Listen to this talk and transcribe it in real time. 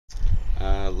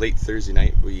late Thursday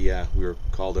night, we were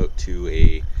called out to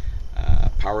a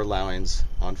power lines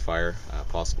on fire,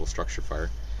 possible structure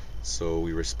fire. So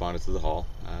we responded to the hall,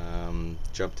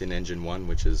 jumped in engine one,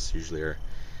 which is usually our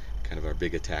kind of our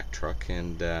big attack truck,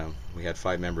 and we had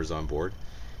 5 members on board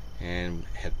and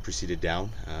had proceeded down.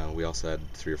 We also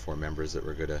had 3 or 4 members that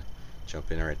were going to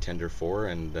jump in our tender 4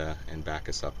 and back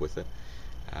us up with it.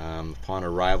 Upon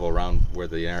arrival around where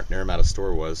the Naramata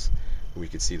store was, we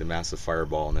could see the massive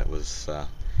fireball, and it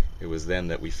was then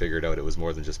that we figured out it was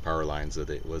more than just power lines, that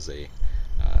it was a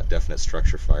definite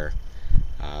structure fire.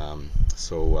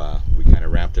 So we kind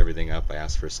of ramped everything up. I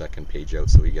asked for a second page out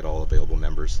so we get all available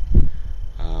members.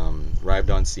 Arrived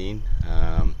on scene,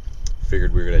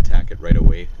 figured we were going to attack it right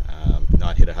away,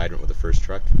 not hit a hydrant with the first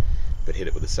truck, but hit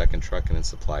it with the second truck and then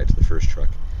supply it to the first truck.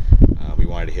 We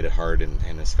wanted to hit it hard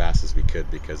and as fast as we could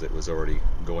because it was already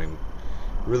going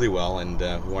really well, and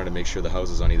we wanted to make sure the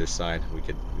houses on either side we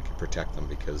could protect them,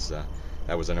 because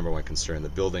that was our number one concern. The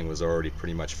building was already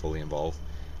pretty much fully involved,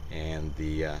 and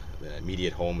the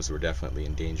immediate homes were definitely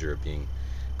in danger of being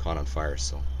caught on fire.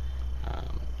 So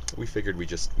we figured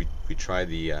we'd try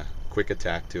the quick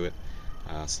attack to it,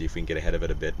 see if we can get ahead of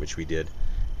it a bit, which we did.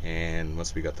 And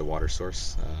once we got the water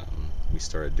source, we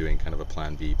started doing kind of a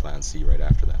plan B, plan C right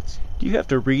after that. So do you have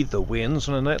to read the winds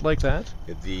on a night like that?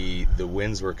 The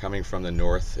winds were coming from the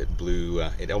north. It blew,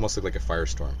 it almost looked like a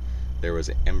firestorm. There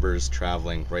was embers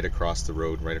traveling right across the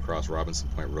road, right across Robinson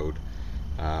Point Road,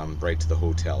 right to the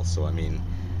hotel. So I mean,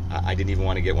 I didn't even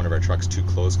want to get one of our trucks too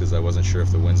close because I wasn't sure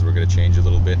if the winds were going to change a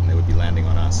little bit and they would be landing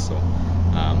on us. So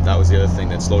that was the other thing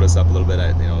that slowed us up a little bit.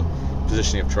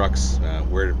 Positioning of trucks,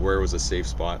 where was a safe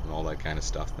spot and all that kind of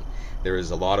stuff. And there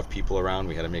was a lot of people around.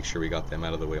 We had to make sure we got them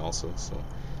out of the way also. So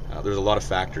there was a lot of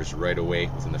factors right away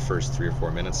within the first 3 or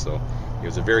 4 minutes. So it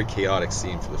was a very chaotic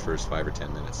scene for the first 5 or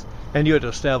 10 minutes. And you had to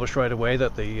establish right away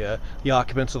that the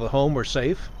occupants of the home were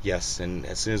safe? Yes, and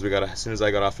as soon as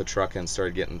I got off the truck and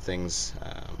started getting things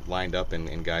lined up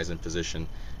and guys in position,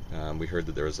 we heard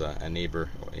that there was a neighbor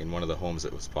in one of the homes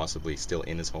that was possibly still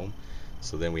in his home.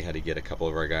 So then we had to get a couple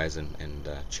of our guys and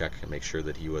check and make sure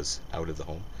that he was out of the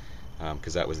home,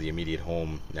 because that was the immediate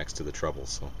home next to the trouble.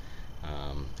 So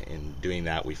in doing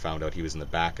that, we found out he was in the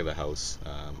back of the house,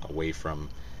 away from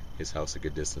his house a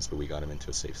good distance, but we got him into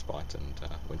a safe spot and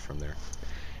went from there.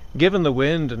 Given the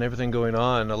wind and everything going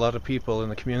on, a lot of people in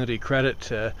the community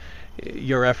credit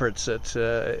your efforts at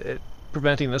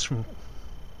preventing this from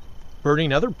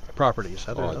burning other properties,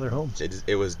 other homes.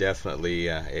 It was definitely,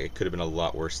 it could have been a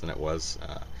lot worse than it was.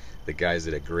 The guys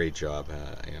did a great job.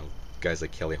 Guys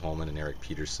like Kelly Holman and Eric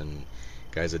Peterson,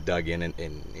 guys that dug in,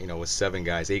 and with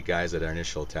 8 guys at our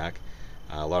initial attack,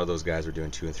 a lot of those guys were doing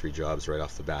 2 and 3 jobs right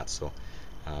off the bat. So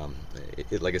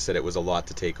like I said, it was a lot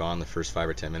to take on the first 5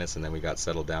 or 10 minutes, and then we got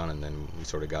settled down, and then we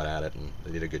sort of got at it, and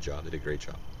they did a good job. They did a great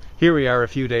job. Here we are a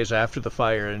few days after the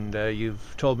fire, and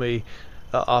you've told me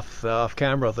off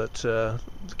camera that the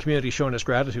community's showing us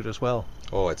gratitude as well.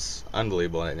 Oh, it's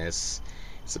unbelievable, and it's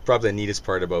probably the neatest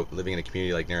part about living in a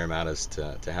community like Naramata is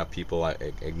to have people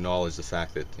acknowledge the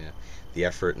fact that the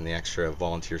effort and the extra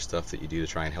volunteer stuff that you do to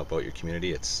try and help out your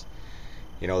community. It's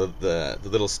the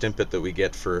little snippet that we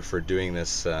get for doing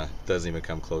this doesn't even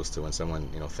come close to when someone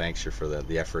thanks you for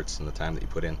the efforts and the time that you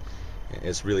put in.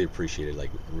 It's really appreciated,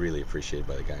 really appreciated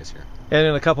by the guys here. And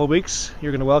in a couple of weeks,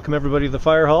 you're going to welcome everybody to the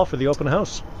fire hall for the open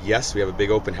house. Yes, we have a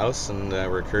big open house, and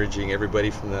we're encouraging everybody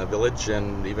from the village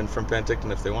and even from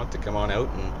Penticton, if they want, to come on out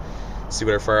and see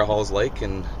what our fire hall is like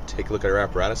and take a look at our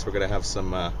apparatus. We're going to have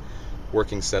some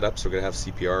working setups. We're going to have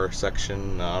CPR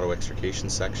section, auto extrication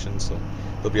section, so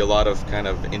there'll be a lot of kind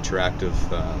of interactive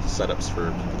setups for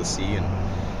people to see,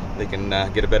 and they can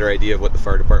get a better idea of what the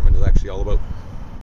fire department is actually all about.